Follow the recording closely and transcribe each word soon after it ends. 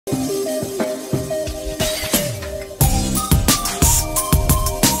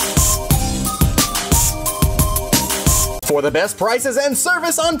For the best prices and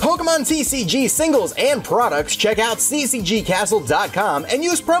service on Pokemon TCG singles and products, check out ccgcastle.com and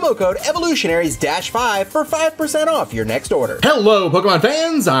use promo code Evolutionaries-5 for 5% off your next order. Hello, Pokemon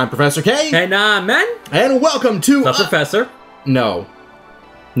fans! I'm Professor K. And I'm Man. And welcome to... The Professor. No.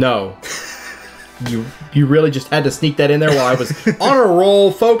 No. You really just had to sneak that in there while I was on a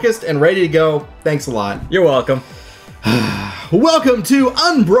roll, focused, and ready to go. Thanks a lot. You're welcome. Welcome to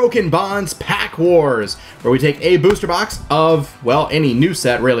Unbroken Bonds Pack Wars, where we take a booster box of, well, any new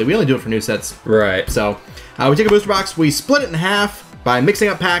set, really. We only do it for new sets. Right. So, we take a booster box, we split it in half by mixing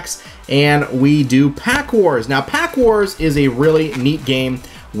up packs, and we do Pack Wars. Now, Pack Wars is a really neat game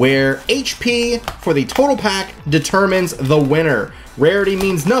where HP for the total pack determines the winner. Rarity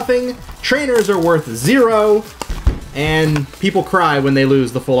means nothing, trainers are worth 0, and people cry when they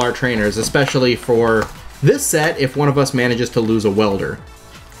lose the full art trainers, especially for this set if one of us manages to lose a welder.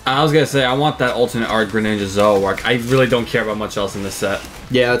 I was gonna say, I want that alternate art Greninja Zoroark. I really don't care about much else in this set.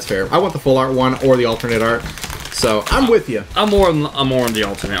 Yeah, that's fair. I want the full art one or the alternate art. So, I'm with you. I'm more on the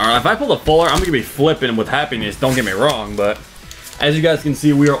alternate art. If I pull the full art, I'm gonna be flipping with happiness, don't get me wrong, but as you guys can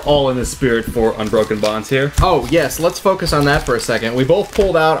see, we are all in the spirit for Unbroken Bonds here. Oh, yes, let's focus on that for a second. We both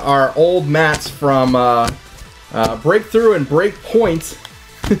pulled out our old mats from Breakthrough and Breakpoint.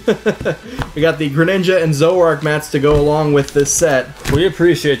 We got the Greninja and Zoroark mats to go along with this set. We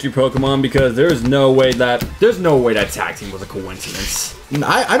appreciate you, Pokemon, because there's no way that tag team was a coincidence.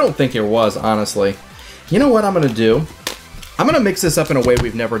 I don't think it was, honestly. You know what I'm gonna do? I'm gonna mix this up in a way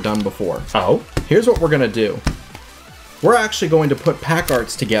we've never done before. Oh? Here's what we're gonna do. We're actually going to put pack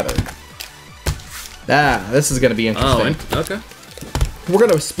arts together. This is gonna be interesting. Oh, okay. We're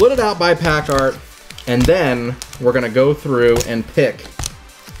gonna split it out by pack art, and then we're gonna go through and pick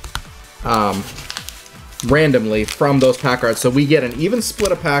randomly from those pack arts, so we get an even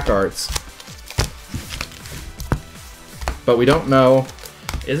split of pack arts, but we don't know.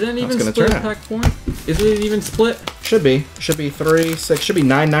 Is it an even split pack point? Is it an even split? Should be 3, 6, should be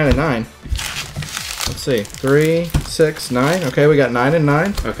 9, 9, and 9. Let's see, 3, 6, 9. Okay, we got 9 and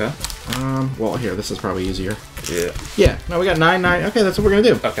 9. Okay. Well, here, this is probably easier. Yeah. Yeah, no, we got 9, 9. Okay, that's what we're gonna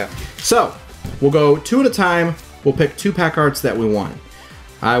do. Okay. So, we'll go 2 at a time. We'll pick 2 pack arts that we want.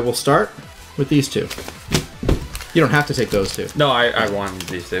 I will start with these 2. You don't have to take those 2. No, I wanted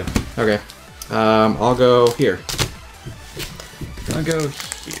these 2. Okay. I'll go here. I'll go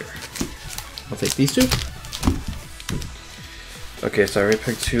here. I'll take these 2. Okay, so I already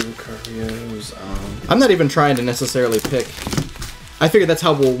picked 2 Carios. I'm not even trying to necessarily pick. I figured that's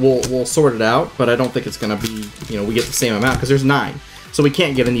how we'll sort it out, but I don't think it's gonna be, we get the same amount because there's 9, so we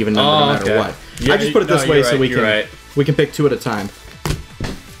can't get an even number no matter what. Yeah, I just put it this way so we can pick 2 at a time.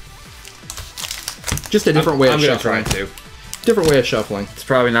 Just a different way of shuffling. I'm gonna try to. Different way of shuffling. It's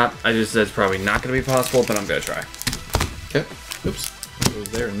probably not. I just said it's probably not gonna be possible, but I'm gonna try. Okay. Oops. It was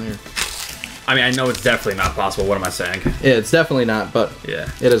there and there. I mean, I know it's definitely not possible. What am I saying? Yeah, it's definitely not, but yeah,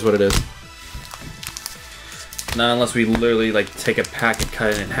 it is what it is. Not unless we literally like take a pack and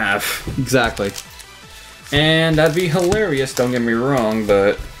cut it in half. Exactly. And that'd be hilarious. Don't get me wrong,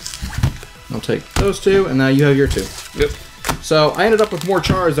 but I'll take those 2, and now you have your 2. Yep. So I ended up with more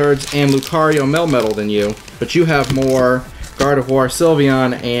Charizards and Lucario Melmetal than you, but you have more Gardevoir,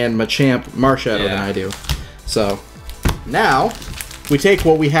 Sylveon, and Machamp Marshadow than I do. So now we take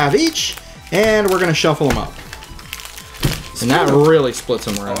what we have each, and we're gonna shuffle them up, and that really splits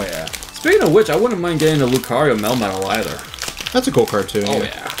them around. Oh yeah. Speaking of which, I wouldn't mind getting a Lucario Melmetal either. That's a cool card too. Oh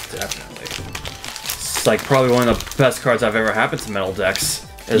yeah, definitely. It's like probably one of the best cards I've ever happened to metal decks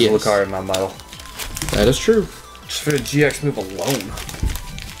is Lucario Melmetal. That is true. Just for the GX move alone.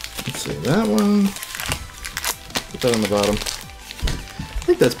 Let's see, that one. Put that on the bottom. I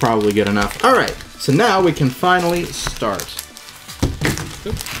think that's probably good enough. Alright, so now we can finally start.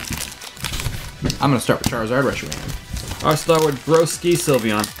 I'm going to start with Charizard Reshiram. I'll start with Broski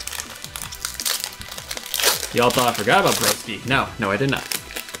Sylveon. Y'all thought I forgot about Broski. No, I did not.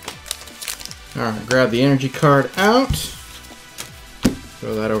 Alright, grab the energy card out.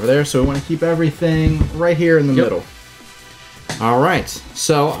 Throw that over there. So we want to keep everything right here in the middle. Alright,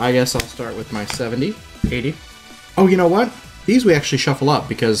 so I guess I'll start with my 70, 80. Oh, you know what? These we actually shuffle up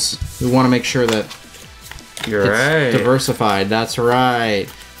because we want to make sure that it's diversified. That's right.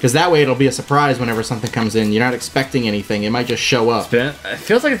 Because that way it'll be a surprise whenever something comes in. You're not expecting anything. It might just show up. It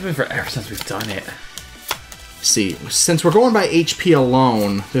feels like it's been forever since we've done it. See, since we're going by HP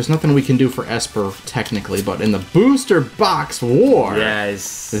alone, there's nothing we can do for Esper, technically, but in the Booster Box War,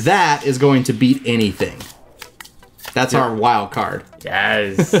 that is going to beat anything. That's our wild card.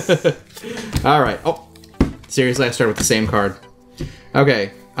 Yes. Alright. Oh, seriously, I started with the same card.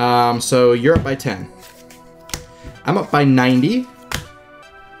 Okay, so you're up by 10. I'm up by 90.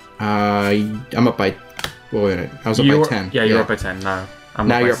 I'm up by... Well, wait a minute. I was up by 10. Yeah, you're up by 10. No,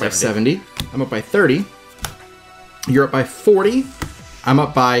 now you're up by 70. I'm up by 30. You're up by 40. I'm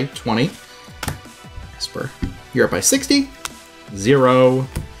up by 20. Esper. You're up by 60. 0.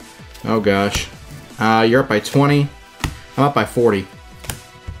 Oh, gosh. You're up by 20. I'm up by 40.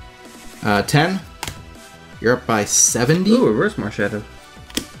 10. You're up by 70. Ooh, reverse Marshadow.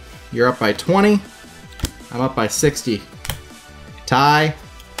 You're up by 20. I'm up by 60. Tie.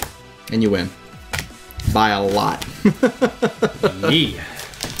 And you win. By a lot. Yeah.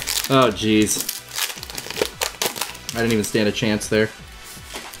 Oh, jeez. I didn't even stand a chance there.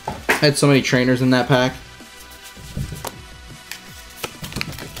 I had so many trainers in that pack.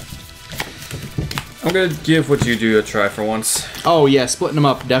 I'm gonna give what you do a try for once. Oh yeah, splitting them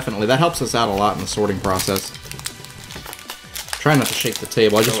up, definitely. That helps us out a lot in the sorting process. Try not to shake the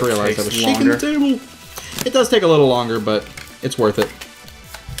table. I just realized I was shaking the table. It does take a little longer, but it's worth it.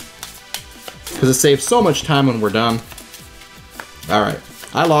 Because it saves so much time when we're done. Alright,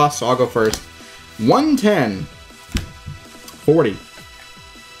 I lost, so I'll go first. 110. 40.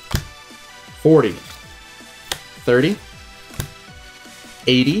 40. 30.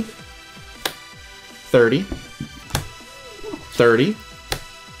 80. 30. 30.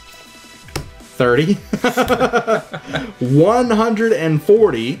 30.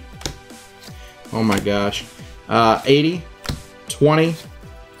 140. Oh my gosh. 80. 20.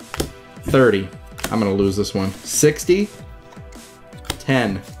 30. I'm gonna lose this one. 60.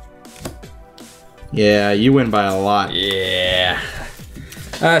 10. Yeah, you win by a lot. Yeah.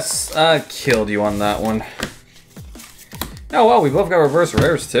 I killed you on that one. Oh well, we both got reverse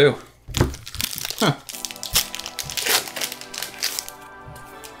rares too. Huh.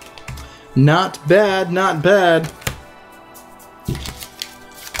 Not bad, not bad.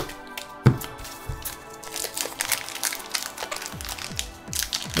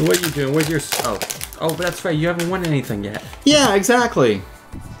 What are you doing with your... Oh, but that's right, you haven't won anything yet. Yeah, exactly.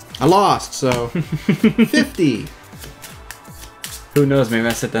 I lost, so... 50. Who knows, maybe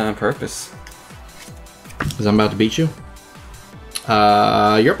I set that on purpose. Because I'm about to beat you.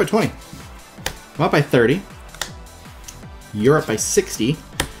 You're up by 20. I'm up by 30. You're up by 60.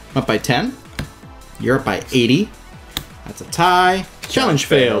 I'm up by 10. You're up by 80. That's a tie. Challenge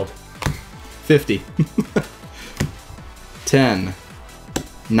failed. 50. 10.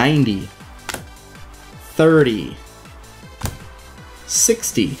 90. 30.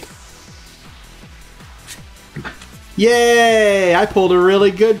 60. Yay! I pulled a really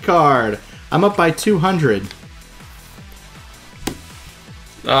good card. I'm up by 200.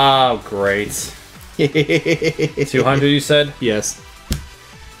 Oh, great. 200, you said? Yes.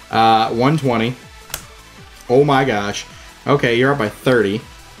 120. Oh my gosh. Okay, you're up by 30.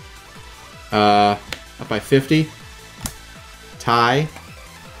 Up by 50. Tie.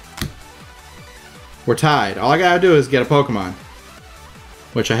 We're tied. All I gotta do is get a Pokemon.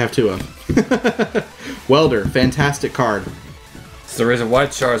 Which I have 2 of. Welder, fantastic card. It's the reason why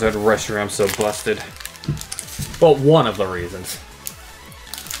Charizard Reshiram's so busted. Well, one of the reasons.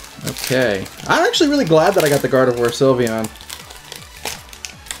 Okay. I'm actually really glad that I got the Gardevoir Sylveon.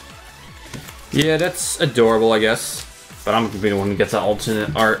 Yeah, that's adorable, I guess. But I'm gonna be the one who gets that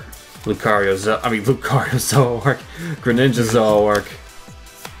alternate art. Lucario Zoroark. Greninja Zoroark.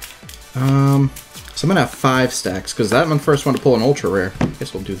 So I'm gonna have 5 stacks, because I'm the first one to pull an ultra rare. I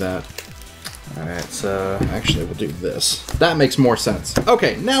guess we'll do that. Alright, so... Actually, we'll do this. That makes more sense.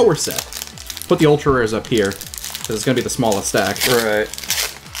 Okay, now we're set. Put the ultra rares up here, because it's gonna be the smallest stack. Right.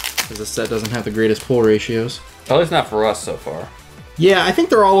 Because this set doesn't have the greatest pull ratios. At least not for us so far. Yeah, I think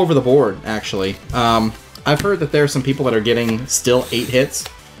they're all over the board, actually. I've heard that there are some people that are getting still 8 hits.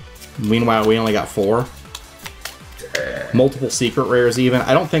 Meanwhile, we only got 4. Multiple secret rares even.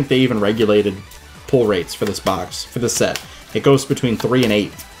 I don't think they even regulated pull rates for this box, for this set. It goes between 3 and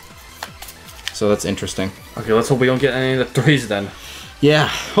 8. So that's interesting. Okay, let's hope we don't get any of the 3s then. Yeah,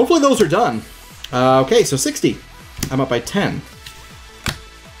 hopefully those are done. Okay, so 60. I'm up by 10.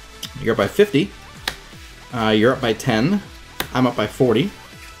 You're up by 50. You're up by 10. I'm up by 40.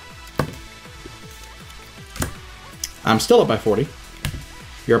 I'm still up by 40.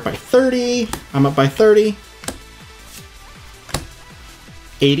 You're up by 30. I'm up by 30.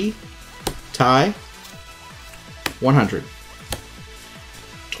 80. Tie. 100.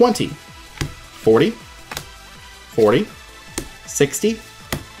 20. 40. 40. 60.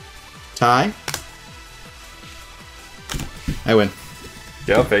 Tie. I win.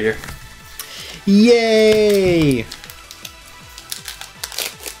 Go figure. Yay!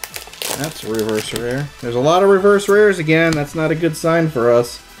 That's a reverse rare. There's a lot of reverse rares again. That's not a good sign for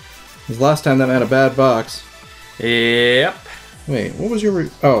us. Because last time that had a bad box. Yep. Wait, what was your...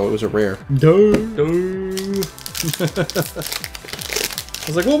 Oh, it was a rare. Duh. I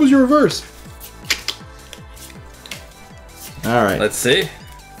was like, what was your reverse? Alright. Let's see.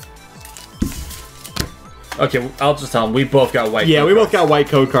 Okay, I'll just tell them we both got white. Yeah, code we both cards. got white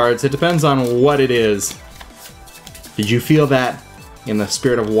code cards. It depends on what it is. Did you feel that in the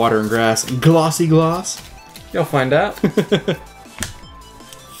spirit of water and grass? Glossy gloss? You'll find out.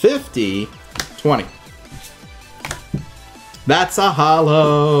 50, 20. That's a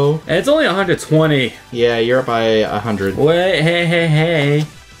hollow. And it's only 120. Yeah, you're up by 100. Wait, hey.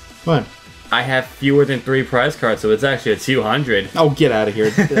 What? I have fewer than 3 prize cards, so it's actually a 200. Oh, get out of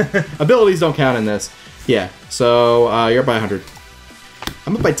here. Abilities don't count in this. Yeah, so you're up by 100.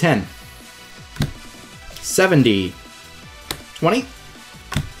 I'm up by 10. 70. 20.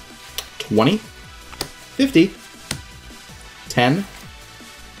 20. 50. 10.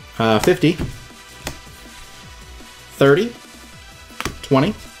 50. 30.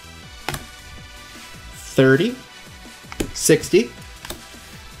 20. 30. 60.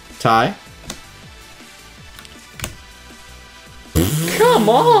 Tie. Come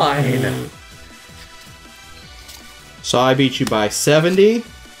on! So I beat you by 70.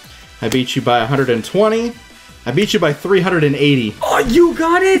 I beat you by 120. I beat you by 380. Oh, you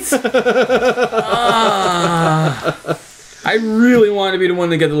got it! I really wanted to be the one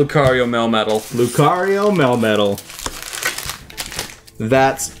to get the Lucario Melmetal. Lucario Melmetal.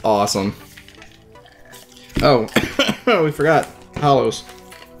 That's awesome. Oh, we forgot. Hollows.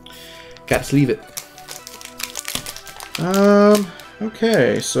 Got to leave it.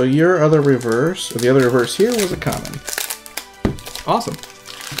 Okay, so your other reverse, or the other reverse here was a common. Awesome.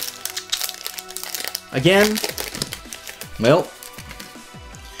 Again, well,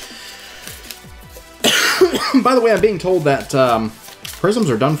 by the way, I'm being told that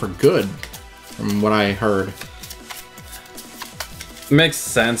prisms are done for good, from what I heard. Makes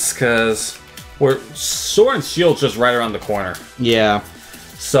sense, because Sword and Shield's just right around the corner. Yeah.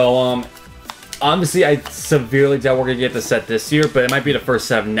 So, honestly, I severely doubt we're going to get the set this year, but it might be the first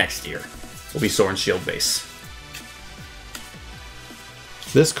set of next year. Will be Sword and Shield base.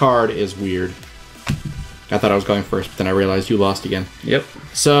 This card is weird. I thought I was going first, but then I realized you lost again. Yep.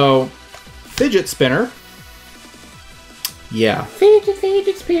 So, Fidget Spinner. Yeah. Fidget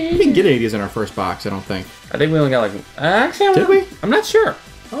We spinner. didn't get any of these in our first box, I don't think. I think we only got like... Actually, I Did don't we? know. I'm not sure.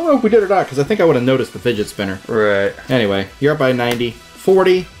 I don't know if we did or not, because I think I would have noticed the Fidget Spinner. Right. Anyway, you're up by 90.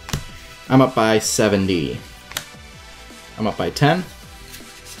 40. I'm up by 70. I'm up by 10.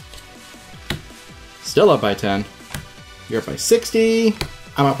 Still up by 10. You're up by 60.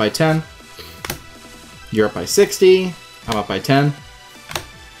 I'm up by 10. You're up by 60. I'm up by 10.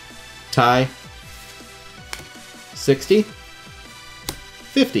 Tie. 60.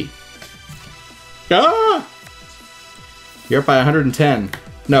 50. Ah! You're up by 110.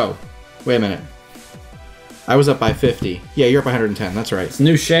 No. Wait a minute. I was up by 50. Yeah, you're up by 110. That's right. It's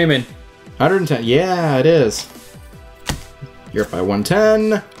new Shaman. 110. Yeah, it is. You're up by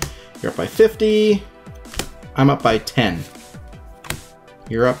 110. You're up by 50. I'm up by 10.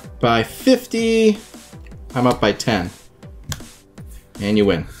 You're up by 50. I'm up by 10. And you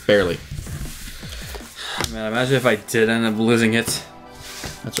win. Barely. Man, imagine if I did end up losing it.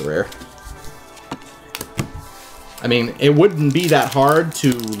 That's a rare. I mean, it wouldn't be that hard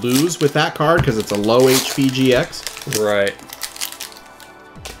to lose with that card because it's a low HP GX. Right.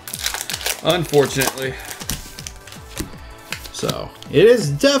 Unfortunately. So, it is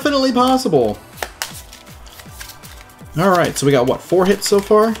definitely possible. Alright, so we got, what, 4 hits so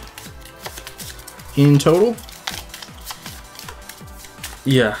far? In total?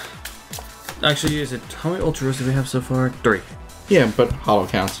 Yeah. Actually, is it... How many Ultras do we have so far? 3. Yeah, but hollow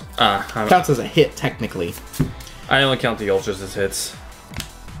counts. Counts as a hit, technically. I only count the Ultras as hits.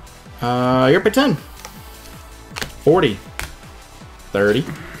 You're up at 10. 40. 30.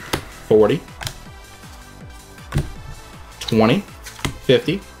 40. 20.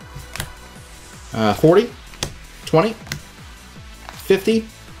 50. 40. 20. 50.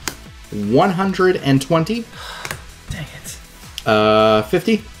 120. Dang it.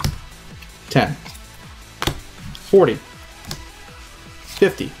 50. 10. 40.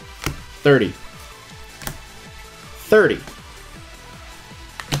 50. 30. 30.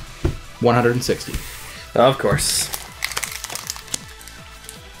 160. Of course.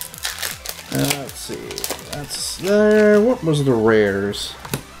 Let's see. That's there. What was the rares?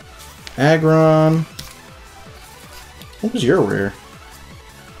 Aggron. What was your rare?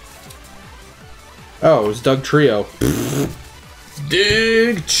 Oh, it was Doug Trio.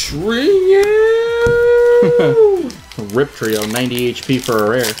 Dig Trio! Rip Trio, 90 HP for a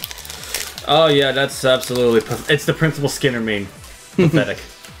rare. Oh yeah, that's absolutely. It's the Principal Skinner meme. Pathetic.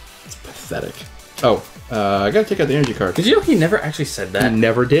 It's pathetic. Oh, I gotta take out the energy card. Did you know he never actually said that? He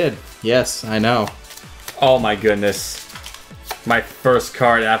never did. Yes, I know. Oh my goodness. My first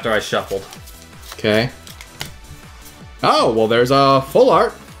card after I shuffled. Okay. Oh, well, there's a full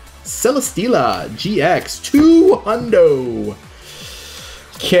art. Celesteela GX 200.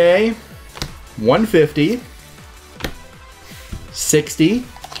 Okay. 150. 60.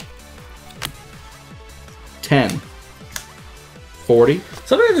 10. 40.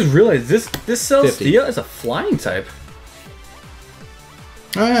 Something I just realized, this Celesteela is a flying type.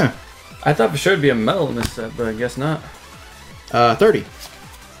 Oh, yeah. I thought for sure it'd be a metal in this set, but I guess not. 30.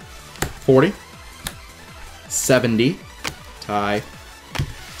 40. 70. Tie.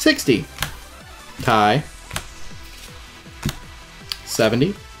 60. Tie.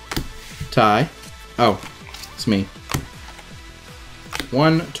 70. Tie. Oh, it's me.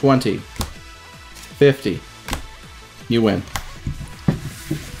 120. 50. You win.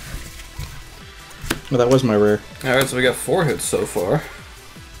 Well, that was my rare. Alright, so we got 4 hits so far.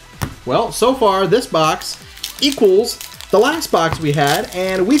 Well, so far, this box equals the last box we had,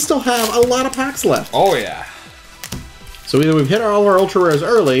 and we still have a lot of packs left. Oh, yeah. So either we've hit all our ultra rares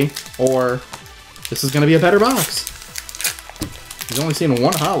early, or this is going to be a better box. He's only seen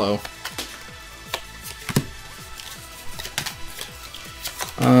one holo.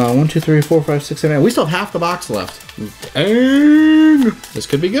 1, 2, 3, 4, 5, 6, 7, 8. We still have half the box left. Dang! This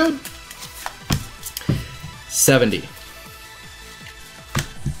could be good. 70.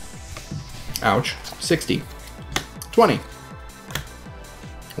 Ouch. 60. 20.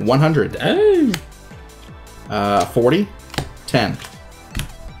 100. Dang. 40. 10.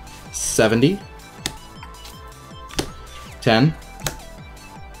 70. 10.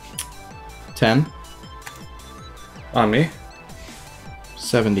 10. On me.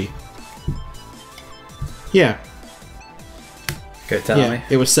 70. Yeah. Okay, tell Yeah. me.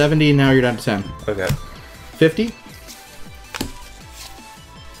 It was 70, now you're down to 10. Okay. 50.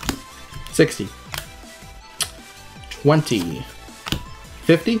 60. 20.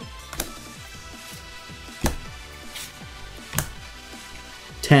 50.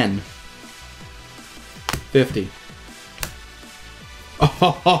 10. 50.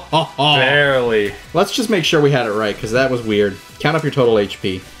 Oh, Barely. let's just make sure we had it right, because that was weird. Count up your total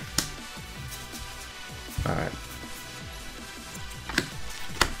HP. Alright.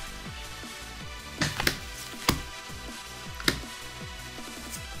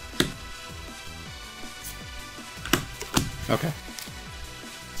 Okay.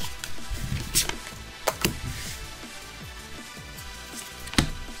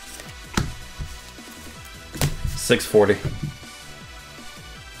 $640.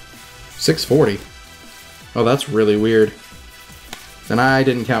 640. Oh, that's really weird. Then I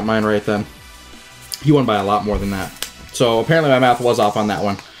didn't count mine right then. He won by a lot more than that. So apparently my math was off on that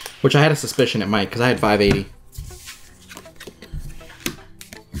one, which I had a suspicion it might, because I had 580.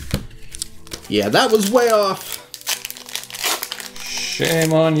 Yeah, that was way off.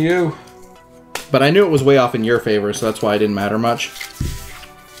 Shame on you. But I knew it was way off in your favor, so that's why it didn't matter much.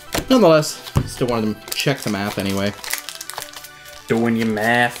 Nonetheless, still wanted to check the math anyway. Doing your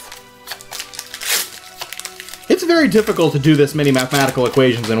math. It's very difficult to do this many mathematical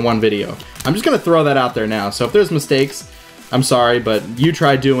equations in one video. I'm just going to throw that out there now. So if there's mistakes, I'm sorry, but you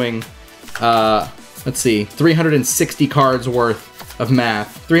try doing, let's see, 360 cards worth of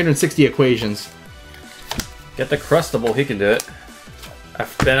math. 360 equations. Get the Crustable, he can do it.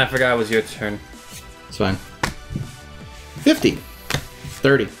 Then I forgot it was your turn. It's fine. 50.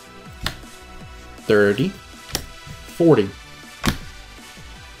 30. 30. 40.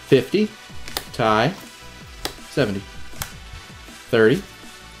 50. Tie. 70. 30.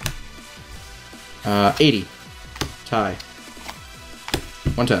 80. Tie.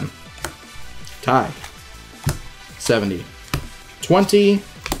 110. Tie. 70. 20.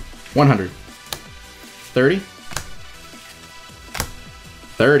 100. 30.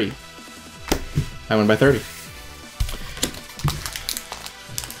 30. I win by 30.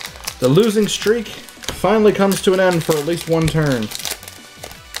 The losing streak finally comes to an end for at least one turn.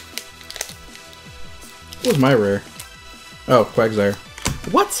 What was my rare? Oh, Quagsire.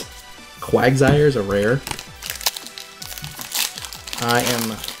 What? Quagsire's a rare? I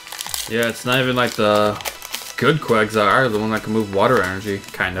am... Yeah, it's not even like the good Quagsire, the one that can move water energy,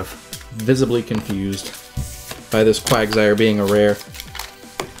 kind of. visibly confused by this Quagsire being a rare.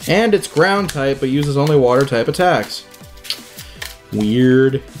 And it's ground type, but uses only water type attacks.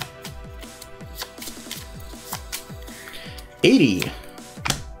 Weird. 80.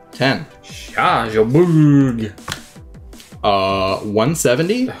 10. Shajaboog.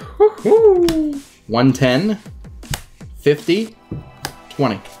 170. Woo! 110, 50,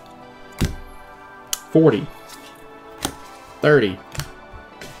 20, 40, 30,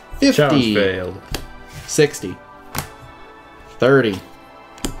 50, Challenge failed. 60, 30,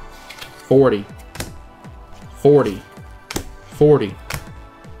 40, 40, 40,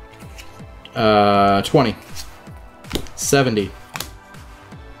 20, 70,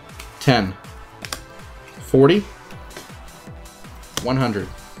 10, 40, 100.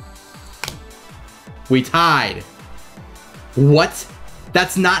 We tied. What?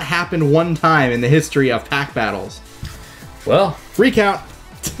 That's not happened one time in the history of pack battles. Well, Recount.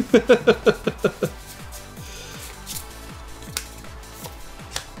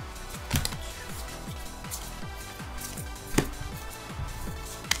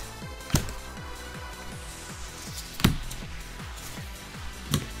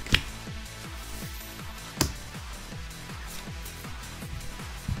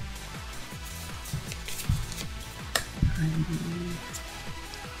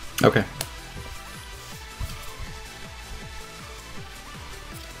 Okay.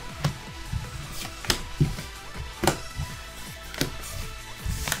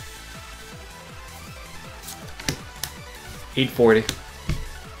 $840.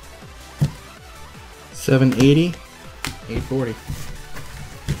 780, 840.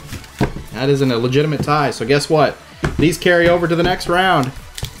 That isn't a legitimate tie, so guess what? These carry over to the next round.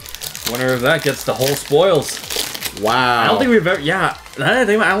 Winner of that gets the whole spoils. Wow. I don't think we've ever. Yeah, I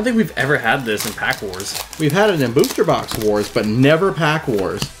don't think we've ever had this in Pack Wars. We've had it in Booster Box Wars, but never Pack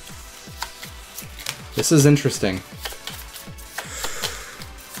Wars. This is interesting.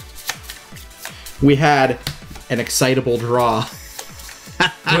 We had an excitable draw.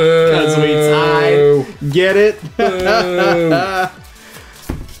 Because we tied. Get it?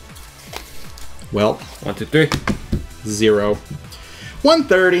 Well. 1, 2, 3. 0.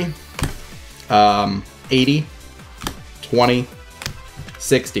 130. 80. 20.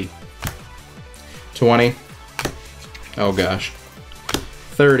 60. 20. Oh gosh.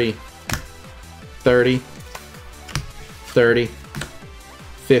 30. 30. 30.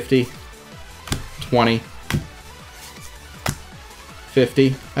 50. 20.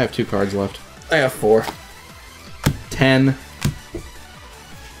 50. I have 2 cards left. I have 4. 10.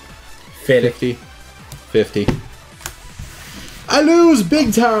 50. 50. I lose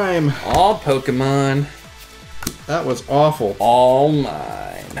big time. All Pokemon. That was awful. All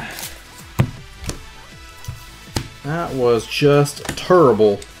mine. That was just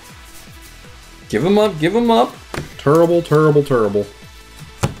terrible. Give them up. Give them up. Terrible, terrible, terrible.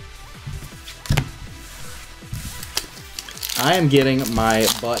 I am getting my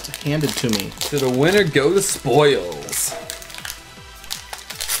butt handed to me. To the winner go the spoils.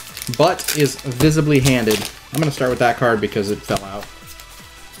 Butt is visibly handed. I'm going to start with that card because it fell out.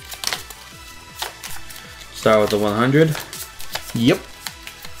 Start with the 100. Yep.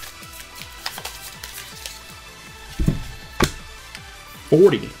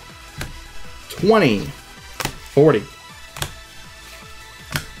 $40. $20. $40.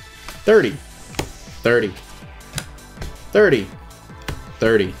 $30. $30. $30.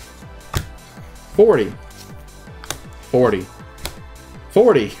 $30. $40. $40.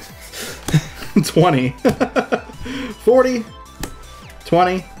 $40. $20. $40.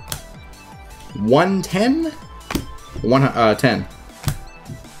 $20. 110. 10.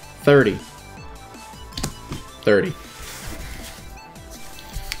 30. 30.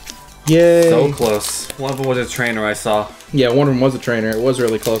 Yay. So close. One of them was a trainer I saw. Yeah, one of them was a trainer. It was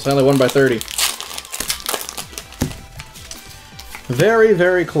really close. I only won by 30. Very,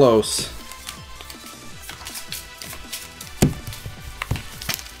 very close.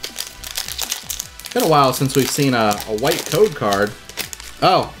 It's been a while since we've seen a white code card.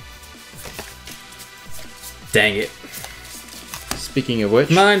 Oh. Dang it. Speaking of which.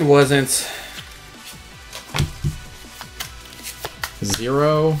 Mine wasn't.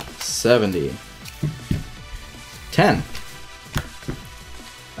 0.70. 10.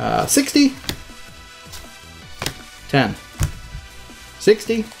 60. 10.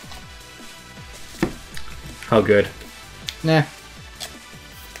 60. How good? Nah.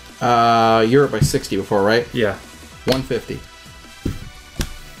 You're up by 60 before, right? Yeah. 150.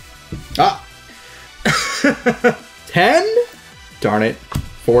 Ah! 10? Darn it.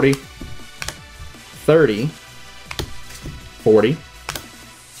 40. 30. 40.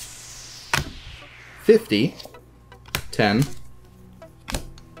 50. 10.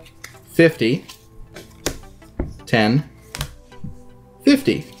 50. 10.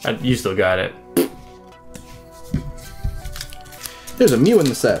 50. You still got it. There's a Mew in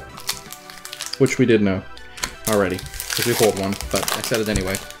the set. Which we did know already. Because we pulled one, but I said it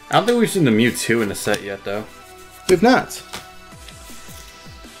anyway. I don't think we've seen the Mewtwo in the set yet, though. We've not.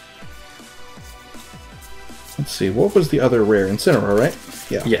 Let's see, what was the other rare? Incineroar, right?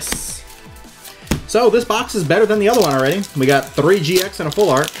 Yeah. Yes. So this box is better than the other one already. We got 3 GX and a full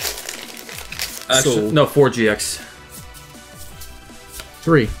art. Actually, no, 4 GX.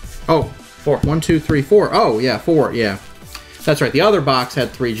 3. Oh, 4. 1, 2, 3, 4. Oh, yeah, 4, yeah. That's right, the other box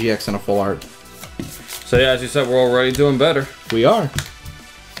had 3 GX and a full art. So yeah, as you said, we're already doing better. We are.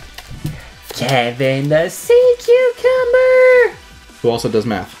 Kevin the Sea Cucumber! Who also does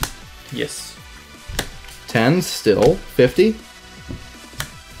math. Yes. 10 still. 50.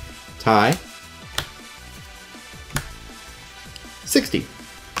 Tie. 60.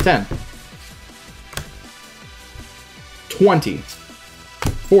 10. 20.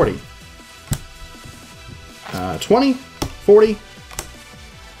 40. 20. 40.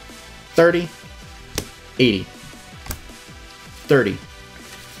 30. 80. 30.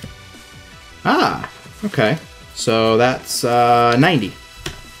 Ah, okay. So that's 90.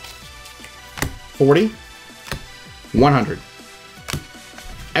 40. 100.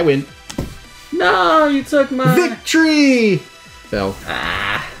 I win. No, you took my... Victory! Fell.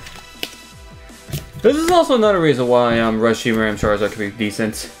 This is also another reason why Rush Ram Charizard could be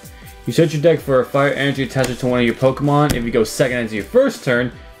decent. You set your deck for a fire energy attached to one of your Pokemon. If you go second into your first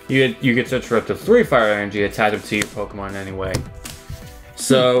turn, you get to search for up to 3 fire energy attached to your Pokemon anyway.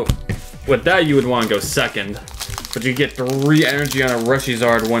 So, with that, you would want to go second. But you get 3 energy on a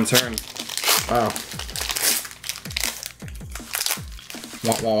Rushizard one turn. Wow.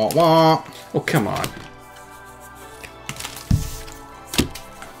 Wah, wah, wah, wah. Oh, come on.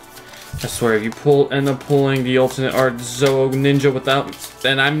 I swear, if you end up pulling the alternate art Zoho Ninja without,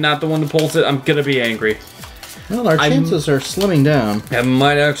 and I'm not the one who pulls it, I'm gonna be angry. Well, our chances are slimming down. I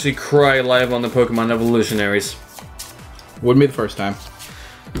might actually cry live on the Pokemon Evolutionaries. Wouldn't be the first time.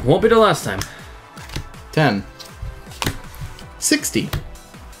 Won't be the last time. 10. 60.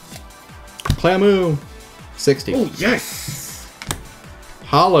 Clamu. 60. Oh, yes!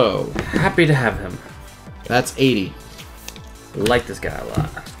 Hollow. Happy to have him. That's 80. Like this guy a lot.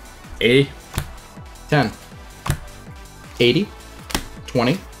 80. 10. 80.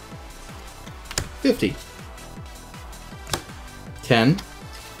 20. 50. 10.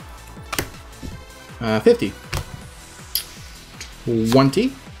 50.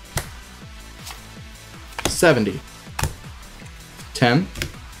 20. 70. 10.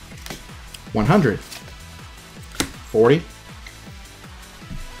 100. 40.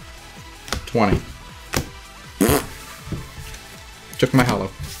 20. Took my hollow.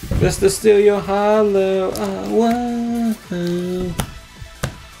 Just to steal your hollow. Oh, wow.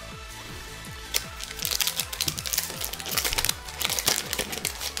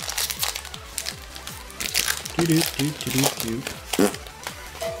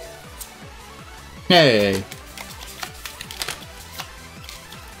 Hey.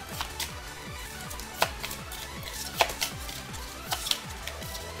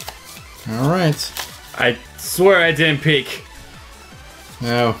 All right. I swear I didn't peek.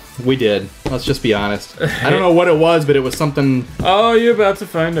 No, we did. Let's just be honest. I don't know what it was, but it was something. Oh, you're about to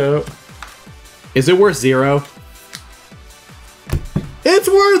find out. Is it worth 0? It's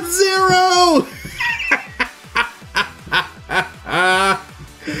worth 0!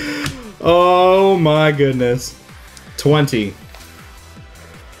 Oh my goodness. 20.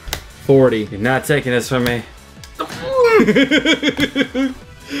 40. You're not taking this from me.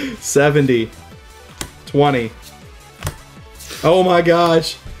 70. 20. Oh my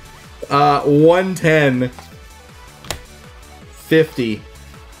gosh. 110. 50.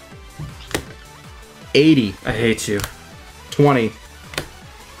 80. I hate you. 20.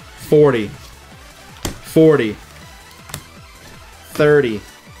 40. 40. 30.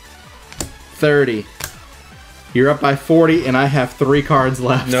 30. You're up by 40, and I have 3 cards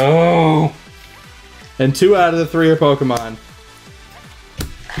left. No. And 2 out of the 3 are Pokemon.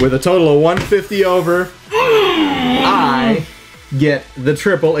 With a total of 150 over, I get the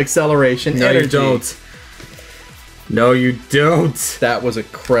triple acceleration No, energy. you don't. No, you don't. That was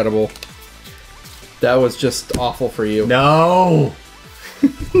incredible. That was just awful for you. No.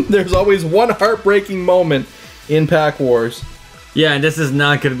 There's always one heartbreaking moment in Pack Wars. Yeah, and this is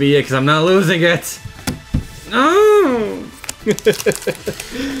not going to be it because I'm not losing it. No.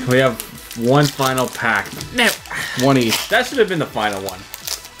 We have one final pack. No. One each. That should have been the final one.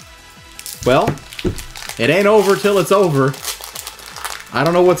 Well, it ain't over till it's over. I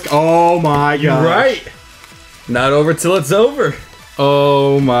don't know what's... Oh my gosh. You're right. Not over till it's over.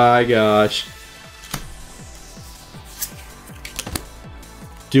 Oh my gosh.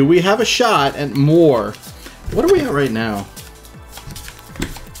 Do we have a shot at more? What are we at right now?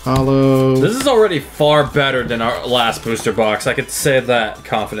 Hollow. This is already far better than our last booster box. I could say that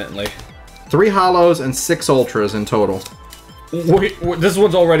confidently. 3 hollows and 6 ultras in total. Wait, this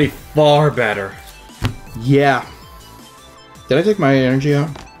one's already far better. Yeah. Did I take my energy out?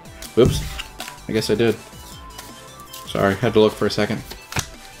 Oops. I guess I did. Sorry, had to look for a second.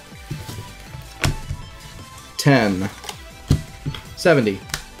 10. 70.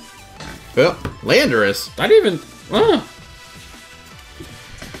 Well, Landorus. I didn't even...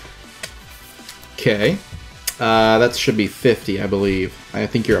 Okay. That should be 50, I believe. I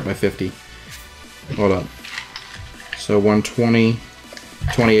think you're up by 50. Hold on. So 120,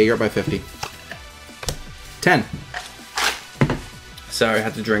 28, you're up by 50. 10. Sorry, I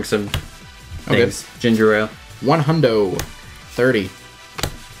had to drink some Okay. things. Ginger ale. 100. 30.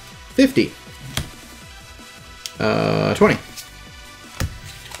 50. 20.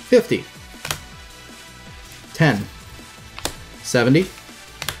 50. 10. 70.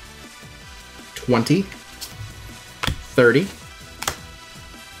 20. 30.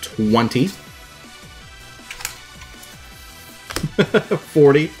 20.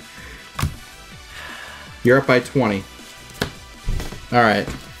 40. You're up by 20. Alright.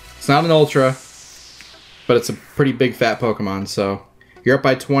 It's not an ultra, but it's a pretty big fat Pokemon, so you're up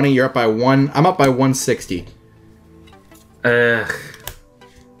by 20, you're up by 1. I'm up by 160. Ugh.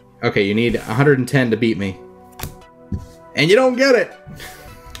 Okay, you need 110 to beat me. And you don't get it!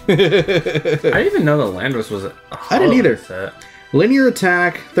 I didn't even know the Landorus was a I didn't either. set. Linear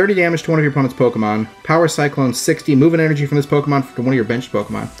attack, 30 damage to one of your opponent's Pokemon. Power Cyclone, 60. Moving energy from this Pokemon to one of your benched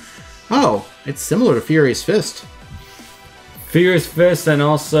Pokemon. Oh, it's similar to Furious Fist. Furious Fist and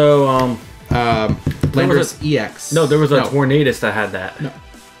also, Landorus EX. No, there was a Tornadus that had that. No.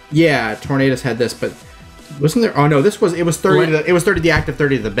 Yeah, Tornadus had this, but wasn't there? Oh no, this was it was 30. It was 30 the active,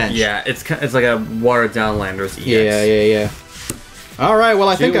 30 to the bench. Yeah, it's like a watered down Landorus EX. Yeah. All right, well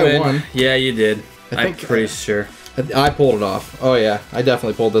I think I won. Yeah, you did. I'm pretty sure. I pulled it off. Oh yeah, I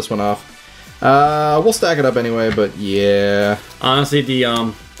definitely pulled this one off. We'll stack it up anyway, but yeah. Honestly,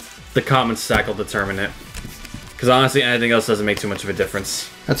 the common stack will determine it. Because honestly, anything else doesn't make too much of a difference.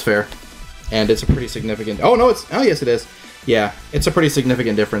 That's fair. And it's a pretty significant... Oh, no, it's... Oh, yes, it is. Yeah, it's a pretty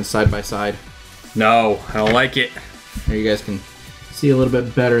significant difference side by side. No, I don't like it. There, you guys can see a little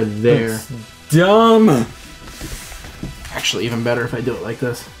bit better there. That's dumb. Actually, even better if I do it like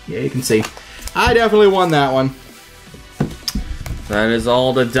this. Yeah, you can see. I definitely won that one. That is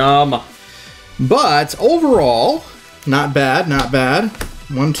all the dumb. But overall, not bad, not bad.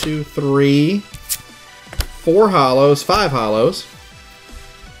 1, 2, 3, 4 hollows, 5 hollows.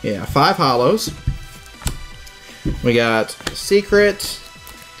 Yeah, 5 hollows. We got Secret,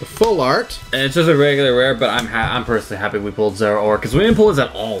 the full art. And it's just a regular rare, but I'm personally happy we pulled Zero Ore because we didn't pull this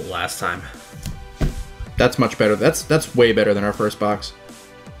at all last time. That's much better. That's way better than our first box.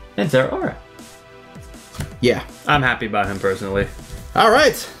 And Zero Ore. Yeah. I'm happy about him personally. All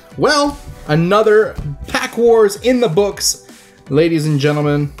right. Well, another Pack Wars in the books, ladies and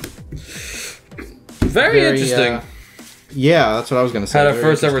gentlemen. Very interesting. Yeah, that's what I was going to say. Had a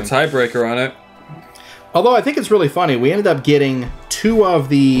first ever tiebreaker on it. Although I think it's really funny, we ended up getting 2 of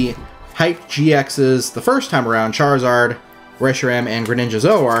the Hype GXs the first time around, Charizard, Reshiram, and Greninja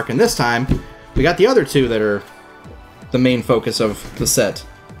Zoroark, and this time we got the other 2 that are the main focus of the set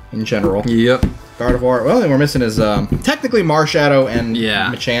in general. Yep. Gardevoir, well, then we're missing his, technically Marshadow and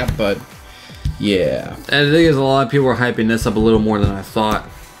Machamp, but yeah. And the thing is, a lot of people are hyping this up a little more than I thought.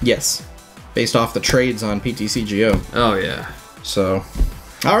 Yes. Based off the trades on PTCGO. Oh, yeah. So,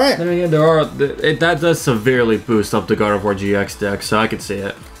 all right. Then again, that does severely boost up the Gardevoir GX deck, so I could see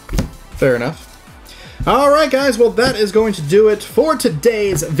it. Fair enough. All right, guys. Well, that is going to do it for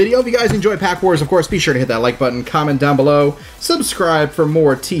today's video. If you guys enjoy Pack Wars, of course, be sure to hit that like button, comment down below, subscribe for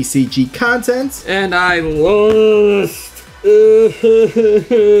more TCG content. And I lost.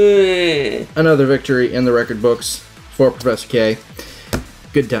 Another victory in the record books for Professor K.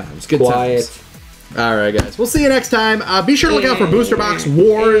 Good times. Good times. All right, guys. We'll see you next time. Be sure to look out for Booster Box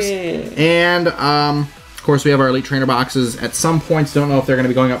Wars. And, of course, we have our Elite Trainer boxes. At some points, don't know if they're going to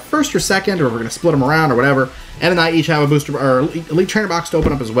be going up first or second, or if we're going to split them around or whatever. Ed and I each have a Booster or Elite Trainer box to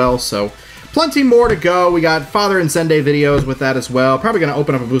open up as well. So, plenty more to go. We got Father and Sunday videos with that as well. Probably going to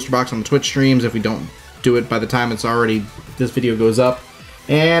open up a Booster Box on the Twitch streams if we don't do it by the time this video goes up.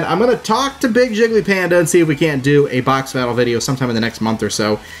 And I'm going to talk to Big Jiggly Panda and see if we can't do a box battle video sometime in the next month or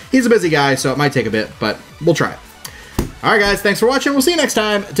so. He's a busy guy, so it might take a bit, but we'll try it. Alright guys, thanks for watching. We'll see you next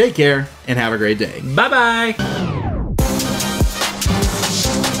time. Take care, and have a great day. Bye-bye.